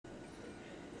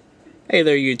Hey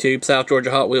there YouTube, South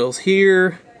Georgia Hot Wheels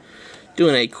here,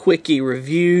 doing a quickie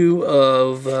review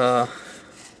of the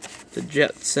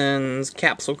Jetson's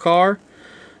Capsule car.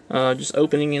 Just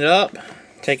opening it up,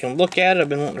 taking a look at it. I've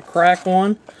been wanting to crack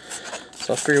one,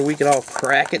 so I figured we could all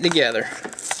crack it together.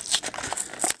 So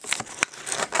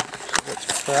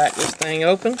let's crack this thing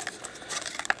open.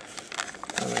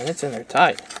 Oh man, it's in there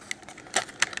tight.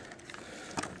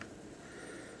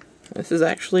 This is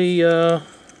actually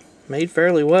made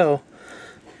fairly well.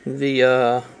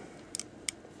 The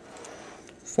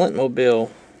Flintmobile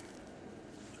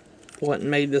wasn't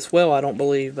made this well, I don't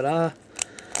believe, but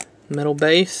metal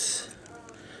base.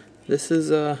 This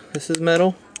is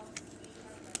metal.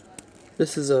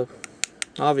 This is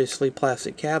obviously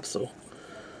plastic capsule.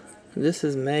 This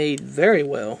is made very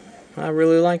well. I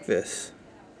really like this.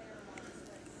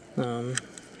 As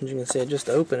you can see, I just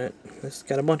opened it. It's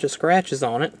got a bunch of scratches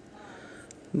on it,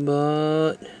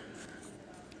 but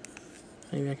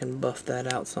maybe I can buff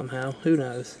that out somehow. Who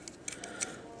knows?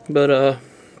 But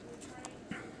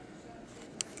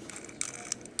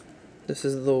this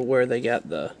is where they got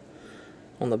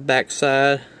on the back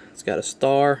side. It's got a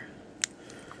star.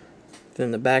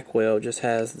 Then the back wheel just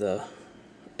has the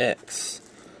X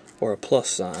or a plus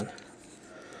sign.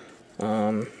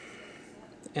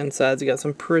 Inside's got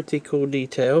some pretty cool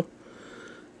detail.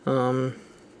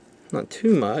 Not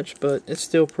too much, but it's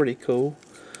still pretty cool.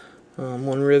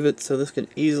 One rivet, so this could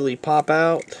easily pop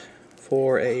out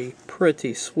for a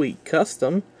pretty sweet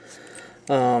custom.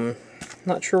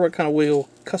 Not sure what kind of wheel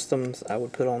customs I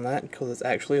would put on that, because it's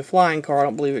actually a flying car. I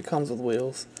don't believe it comes with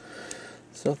wheels.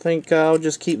 So I think I'll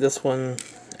just keep this one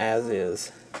as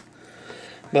is.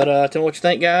 But tell me what you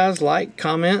think, guys. Like,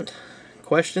 comment,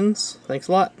 questions. Thanks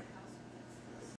a lot.